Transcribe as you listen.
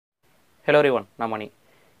Hello everyone, நான் மணி.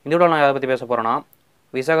 இந்த வீடியோவில் நான் எதை பற்றி பேச போகிறேன்னா,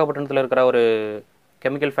 விசாகப்பட்டினத்தில் இருக்கிற ஒரு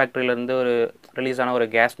கெமிக்கல் ஃபேக்ட்ரியிலேருந்து ஒரு ரிலீஸ் ஆன ஒரு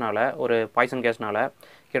கேஸ்னால், ஒரு பாய்சன் கேஸ்னால்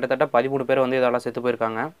கிட்டத்தட்ட 13 பேர் வந்து இதால் செத்து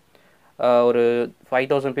போயிருக்காங்க. ஒரு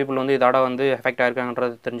 5000 பீப்புள் வந்து இதோட வந்து எஃபெக்ட்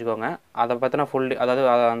ஆகிருக்காங்கன்றது தெரிஞ்சுக்கோங்க. அதை பற்றின அதாவது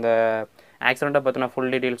அந்த ஆக்சிடெண்ட்டை பற்றின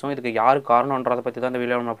ஃபுல் டீட்டெயில்ஸும் இதுக்கு யார் காரணன்றதை பற்றி தான் இந்த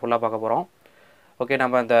வீடியோவில் நம்ம ஃபுல்லாக பார்க்க போகிறோம். ஓகே,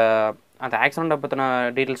 நம்ம அந்த ஆக்சிடெண்ட்டை பற்றின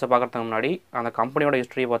டீட்டெயில்ஸை பார்க்குறதுக்கு முன்னாடி அந்த கம்பெனியோட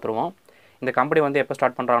ஹிஸ்ட்ரியை பார்த்துருவோம். இந்த கம்பெனி வந்து எப்போ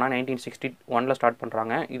ஸ்டார்ட் பண்ணுறாங்கன்னா 1961 ஸ்டார்ட்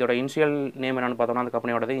பண்ணுறாங்க. இதோட இனிஷியல் நேம் என்னென்னு பார்த்தோம்னா அந்த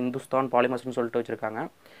கம்பெனியோடது இந்துஸ்தான் பாலிமர்ஸ்னு சொல்லிட்டு வச்சுருக்காங்க.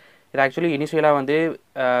 இது ஆக்சுவலி இனிஷியலாக வந்து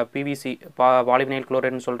பிவிசி பாலிவினைல்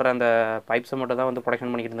குளோரைட்னு சொல்கிற அந்த பைப்ஸை மட்டும் தான் வந்து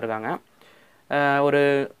ப்ரொடக்ஷன் பண்ணிக்கிட்டு இருந்திருக்காங்க. ஒரு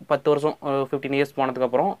 10 வருஷம் 15 இயர்ஸ்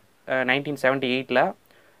போனதுக்கப்புறம் 1978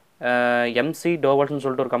 எம்சி டோவல்ஸ்னு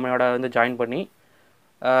சொல்லிட்டு ஒரு கம்பெனியோட வந்து ஜாயின் பண்ணி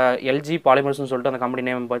எல்ஜி பாலிமர்ஸ்னு சொல்லிட்டு அந்த கம்பெனி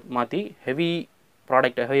நேம் மாற்றி ஹெவி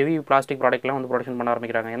பிளாஸ்டிக் ப்ராடக்ட்லாம் வந்து ப்ரொடக்ஷன் பண்ண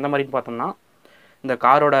ஆரம்பிக்கிறாங்க. எந்த மாதிரின்னு பார்த்தோம்னா, இந்த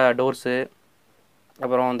காரோட டோர்ஸு,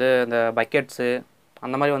 அப்புறம் வந்து இந்த பக்கெட்ஸு,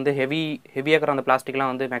 அந்த மாதிரி வந்து ஹெவியாக இருக்கிற அந்த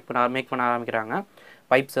பிளாஸ்டிக்லாம் வந்து மேக் பண்ண ஆரம்பிக்கிறாங்க.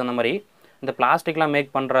 பைப்ஸ் அந்த மாதிரி இந்த பிளாஸ்டிக்லாம்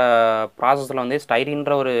மேக் பண்ணுற ப்ராசஸில் வந்து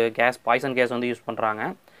ஸ்டைரின்ற ஒரு பாய்சன் கேஸ் வந்து யூஸ் பண்ணுறாங்க.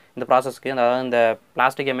 இந்த ப்ராசஸ்க்கு, அதாவது இந்த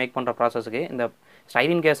பிளாஸ்டிக்கை மேக் பண்ணுற ப்ராசஸ்க்கு இந்த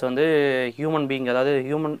ஸ்டைரின் கேஸ் வந்து ஹியூமன் பீயிங், அதாவது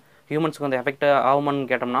ஹியூமன்ஸுக்கு வந்து எஃபெக்ட்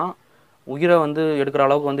ஆகுமான்னு கேட்டோம்னா, உயிரை வந்து எடுக்கிற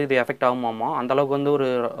அளவுக்கு வந்து இது எஃபெக்ட் ஆகுமாமா. அந்தளவுக்கு வந்து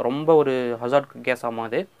ரொம்ப ஒரு ஹசார்ட் கேஸ் ஆகும்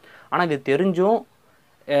அது. ஆனால் இது தெரிஞ்சும்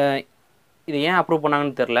இது ஏன் அப்ரூவ்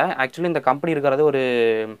பண்ணாங்கன்னு தெரில. ஆக்சுவலி இந்த கம்பெனி இருக்கிறது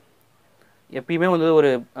எப்பயுமே வந்து ஒரு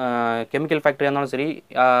கெமிக்கல் ஃபேக்ட்ரியாக இருந்தாலும் சரி,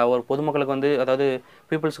 ஒரு பொதுமக்களுக்கு வந்து, அதாவது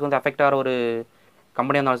பீப்புள்ஸுக்கு வந்து அஃபெக்ட் ஆகிற ஒரு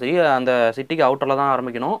கம்பெனியாக இருந்தாலும் சரி, அந்த சிட்டிக்கு அவுட்டரில் தான்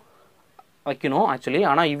வைக்கணும் ஆக்சுவலி.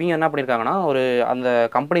 ஆனால் இவங்க என்ன பண்ணியிருக்காங்கன்னா, அந்த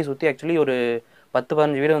கம்பெனி சுற்றி ஆக்சுவலி ஒரு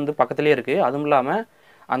 10-15 வீடு வந்து பக்கத்துலேயே இருக்குது. அதுவும் இல்லாமல்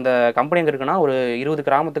அந்த கம்பெனி எங்கே இருக்குன்னா ஒரு 20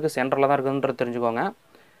 கிராமத்துக்கு சென்டரில் தான் இருக்குதுன்றது தெரிஞ்சுக்கோங்க.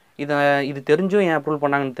 இது தெரிஞ்சும் ஏன் அப்ரூவல்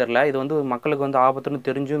பண்ணாங்கன்னு தெரில. இது வந்து மக்களுக்கு வந்து ஆபத்துன்னு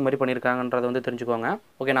தெரிஞ்சும் இது மாதிரி பண்ணியிருக்காங்கன்றதை வந்து தெரிஞ்சுக்கோங்க.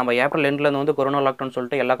 ஓகே, நம்ம ஏப்ரல் எண்ட்லேருந்து வந்து கொரோனா லாக்டவுன்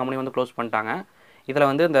சொல்லிட்டு எல்லா கம்பெனியும் வந்து க்ளோஸ் பண்ணிட்டாங்க. இதில்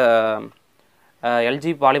வந்து இந்த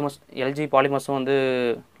எல்ஜி பாலிமர்ஸும் வந்து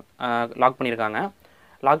லாக் பண்ணியிருக்காங்க.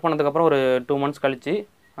 லாக் பண்ணதுக்கப்புறம் ஒரு 2 மந்த்ஸ் கழிச்சு,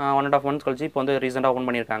 1.5 மந்த்ஸ் கழிச்சு இப்போ வந்து ரீசெண்டாக ஓப்பன்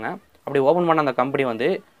பண்ணியிருக்காங்க. அப்படி ஓப்பன் பண்ண அந்த கம்பெனி வந்து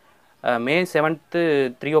May 7th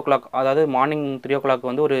 3 o'clock, அதாவது மார்னிங் 3 o'clock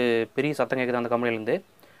வந்து ஒரு பெரிய சத்தம் கேட்குது அந்த கம்பெனிலேருந்து.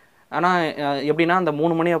 ஆனால் எப்படின்னா, அந்த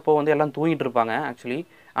 3 மணி அப்போ வந்து எல்லாம் தூங்கிட்டு இருப்பாங்க ஆக்சுவலி.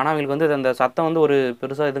 ஆனால் அவங்களுக்கு வந்து அந்த சத்தம் வந்து ஒரு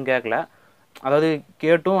பெருசாக எதுவும் கேட்கல. அதாவது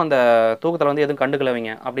கேட்டும் அந்த தூக்கத்தில் வந்து எதுவும்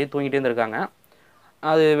கண்டுக்கலவங்க, அப்படியே தூங்கிட்டே இருந்திருக்காங்க.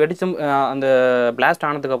 அது வெடிச்சம் அந்த பிளாஸ்ட்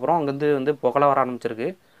ஆனதுக்கப்புறம் அங்கேருந்து வந்து புகை வர ஆரம்பிச்சிருக்கு.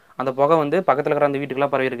 அந்த புகை வந்து பக்கத்தில் இருக்கிற அந்த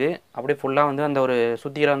வீட்டுக்கெலாம் பரவிருக்கு. அப்படியே ஃபுல்லாக வந்து அந்த ஒரு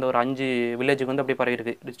சுற்றிக்கிற அந்த ஒரு 5 வில்லேஜுக்கு வந்து அப்படியே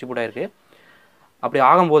பரவிருக்கு, டிஸ்ட்ரிபியூட் ஆகிருக்கு. அப்படி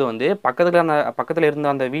ஆகும்போது வந்து பக்கத்தில் இருந்த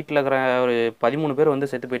அந்த வீட்டில் இருக்கிற ஒரு 13 பேர் வந்து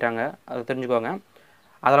செத்து போயிட்டாங்க. அதை தெரிஞ்சுக்கோங்க.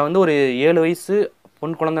 அதில் வந்து ஒரு 7 வயசு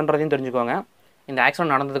பொன் குழந்தைன்றதையும் தெரிஞ்சுக்கோங்க. இந்த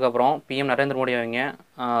ஆக்சிடென்ட் நடந்ததுக்கப்புறம் பிஎம் நரேந்திர மோடி அவங்க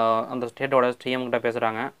அந்த ஸ்டேட்டோட சிஎம் கிட்ட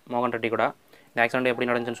பேசுகிறாங்க, மோகன் ரெட்டி கூட. இந்த ஆக்சிடென்ட் எப்படி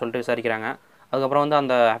நடந்துச்சுன்னு சொல்லிட்டு விசாரிக்கிறாங்க. அதுக்கப்புறம் வந்து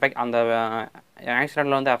அந்த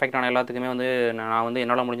ஆக்சிடெண்ட்டில் வந்து அஃபெக்ட் ஆன எல்லாத்துக்குமே வந்து நான் வந்து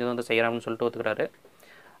என்னால் முடிஞ்சது வந்து செய்கிறேன்னு சொல்லிட்டு ஒத்துக்கிறாரு.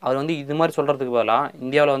 அவர் வந்து இது மாதிரி சொல்கிறதுக்கு பதிலாக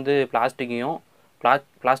இந்தியாவில் வந்து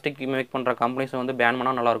பிளாஸ்டிக் மேக் பண்ணுற கம்பெனிஸை வந்து பேன்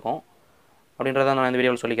பண்ணால் நல்லாயிருக்கும் அப்படின்றத நான் இந்த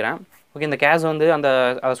வீடியோவில் சொல்லிக்கிறேன். ஓகே, இந்த கேஸ் வந்து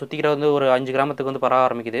அதை சுற்றிக்கிற வந்து ஒரு 5 கிராமத்துக்கு வந்து பரவ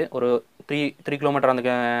ஆரம்பிக்குது. ஒரு 3 கிலோமீட்டர் அந்த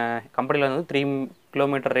கம்பெனியில் வந்து 3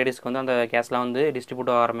 கிலோமீட்டர் ரேடியஸ்க்கு வந்து அந்த கேஸ்லாம் வந்து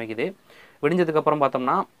டிஸ்ட்ரிபியூட் ஆக ஆரம்பிக்குது. விடிஞ்சதுக்கப்புறம்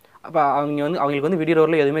பார்த்தோம்னா, அப்போ அவங்களுக்கு வந்து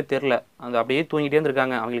விடியறவரில் எதுவுமே தெரில. அந்த அப்படியே தூங்கிட்டே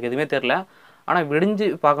இருந்திருக்காங்க, அவங்களுக்கு எதுவுமே தெரில. ஆனால் விடிஞ்சு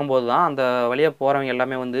பார்க்கும்போது தான் அந்த வழியாக போகிறவங்க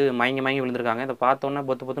எல்லாமே வந்து மயங்கி விழுந்திருக்காங்க. இதை பார்த்தோன்னே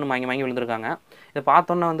பொத்துன்னு மயங்கி விழுந்திருக்காங்க. இதை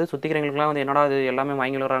பார்த்தோன்னே வந்து சுற்றிக்கிறவங்களுக்குலாம் வந்து என்னடா இது எல்லாமே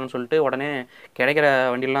மயங்கி விழுறாங்கன்னு சொல்லிட்டு உடனே கிடைக்கிற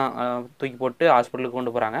வண்டியெல்லாம் தூக்கி போட்டு ஹாஸ்பிட்டலுக்கு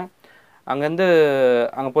கொண்டு போகிறாங்க. அங்கேருந்து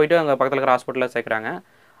அங்கே போயிட்டு அங்கே பக்கத்தில் இருக்கிற ஹாஸ்பிட்டலில் சேர்க்குறாங்க.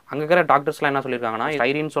 அங்கே இருக்கிற டாக்டர்ஸ்லாம் என்ன சொல்லியிருக்காங்கன்னா,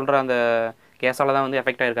 ஸ்டைரின்னு சொல்கிற அந்த கேஸால் தான் வந்து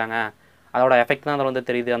எஃபெக்ட் ஆகிருக்காங்க, அதோட எஃபெக்ட் தான் அதில் வந்து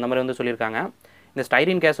தெரியுது, அந்த மாதிரி வந்து சொல்லியிருக்காங்க. இந்த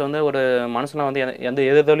ஸ்டைரின் கேஸ் வந்து ஒரு மனுஷனை வந்து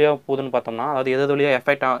எது வழியாக போகுதுன்னு பார்த்தோம்னா, அதாவது எது வழியாக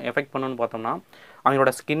எஃபெக்ட் பண்ணுன்னு பார்த்தோம்னா,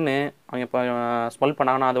 அவங்களோட ஸ்கின்னு, அவங்க இப்போ ஸ்மெல்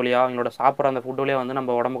பண்ணாங்கன்னா அது வழியாக, அவங்களோட சாப்பிட்ற அந்த ஃபுட் வழியாக வந்து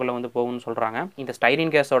நம்ம உடம்புக்குள்ளே வந்து போகும்னு சொல்கிறாங்க. இந்த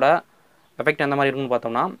ஸ்டைரின் கேஸோட எஃபெக்ட் எந்த மாதிரி இருக்குன்னு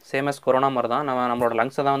பார்த்தோம்னா, சேமஸ் கொரோனா மாதிரி தான் நம்மளோட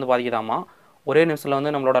லங்ஸை தான் வந்து பாதிக்குதாமா. ஒரே நிமிஷத்தில்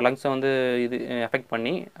வந்து நம்மளோட லங்ஸை வந்து இது எஃபெக்ட்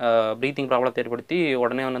பண்ணி ப்ரீத்திங் ப்ராப்ளத்தை ஏற்படுத்தி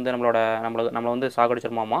உடனே வந்து நம்மளை வந்து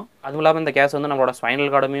சாகடிச்சிருமாமா. அதுவும் இல்லாமல் இந்த கேஸ் வந்து நம்மளோட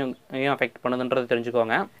ஸ்பைனல் கார்டையும் எஃபெக்ட் பண்ணுதுன்றது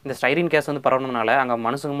தெரிஞ்சுக்கோங்க. இந்த ஸ்டைரின் கேஸ் வந்து பரவணுனால அங்கே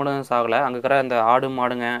மனுஷங்க மட்டும் சாகலை, அங்கே இருக்கிற இந்த ஆடு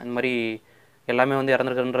மாடுங்க இந்த மாதிரி எல்லாமே வந்து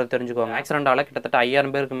இறந்துருக்குன்றது தெரிஞ்சுக்கோங்க. ஆக்சிடென்ட்டால் கிட்டத்தட்ட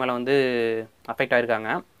 5000 பேருக்கு மேலே வந்து அஃபெக்ட்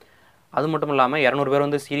ஆகிருக்காங்க. அது மட்டும் இல்லாமல் 200 பேர்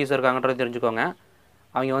வந்து சீரியஸாக இருக்காங்கன்றது தெரிஞ்சுக்கோங்க.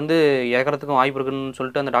 அவங்க வந்து இறக்கிறதுக்கும் வாய்ப்பு இருக்குன்னு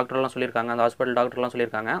சொல்லிட்டு அந்த டாக்டர்லாம் சொல்லியிருக்காங்க, அந்த ஹாஸ்பிட்டல் டாக்டர்லாம்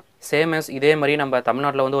சொல்லியிருக்காங்க. சேமஸ் இதே மாதிரி நம்ம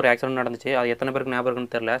தமிழ்நாட்டில் வந்து ஒரு ஆக்சிடென்ட் நடந்துச்சு. அது எத்தனை பேருக்கு ஞாபகம்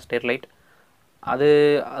இருக்குன்னு தெரில, ஸ்டெர்லைட். அது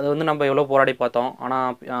வந்து நம்ம எவ்வளோ போராடி பார்த்தோம்,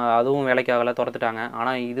 ஆனால் அதுவும் வேலைக்கு ஆகலை, துரத்துட்டாங்க.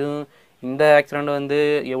 ஆனால் இந்த ஆக்சிடெண்ட் வந்து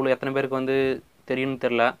எத்தனை பேருக்கு வந்து தெரியும்னு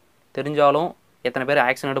தெரில, தெரிஞ்சாலும் எத்தனை பேர்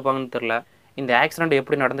ஆக்ஷன் எடுப்பாங்கன்னு தெரில. இந்த ஆக்சிடெண்ட்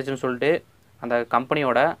எப்படி நடந்துச்சுன்னு சொல்லிட்டு அந்த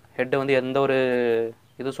கம்பெனியோட ஹெட் வந்து எந்த ஒரு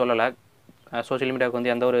இது சொல்லலை, சோஷியல் மீடியாவுக்கு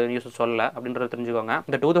வந்து எந்த ஒரு நியூஸும் சொல்லலை அப்படின்றத தெரிஞ்சுக்கோங்க.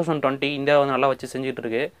 இந்த 2020 இந்தியா வந்து நல்லா வச்சு செஞ்சுட்டு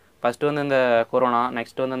இருக்கு. ஃபஸ்ட்டு வந்து இந்த கொரோனா,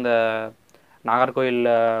 நெக்ஸ்ட் வந்து இந்த நாகர்கோவில்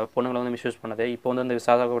பொண்ணுங்களை வந்து மிஸ்யூஸ் பண்ணது, இப்போ வந்து இந்த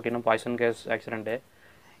விசாகப்பட்டினம் பாய்சன் கேஸ் ஆக்சிடெண்ட்டு,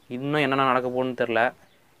 இன்னும் என்னென்ன நடக்க போகணுன்னு தெரில.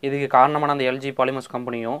 இதுக்கு காரணமான அந்த எல்ஜி பாலிமர்ஸ்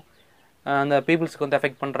கம்பெனியும் அந்த பீப்புள்ஸ்க்கு வந்து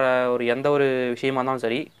எஃபெக்ட் பண்ணுற எந்த ஒரு விஷயமா இருந்தாலும்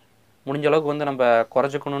சரி, முடிஞ்ச அளவுக்கு வந்து நம்ம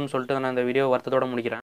குறைச்சிக்கணும்னு சொல்லிட்டு நான் இந்த வீடியோ வருத்தத்தோடு முடிக்கிறேன்.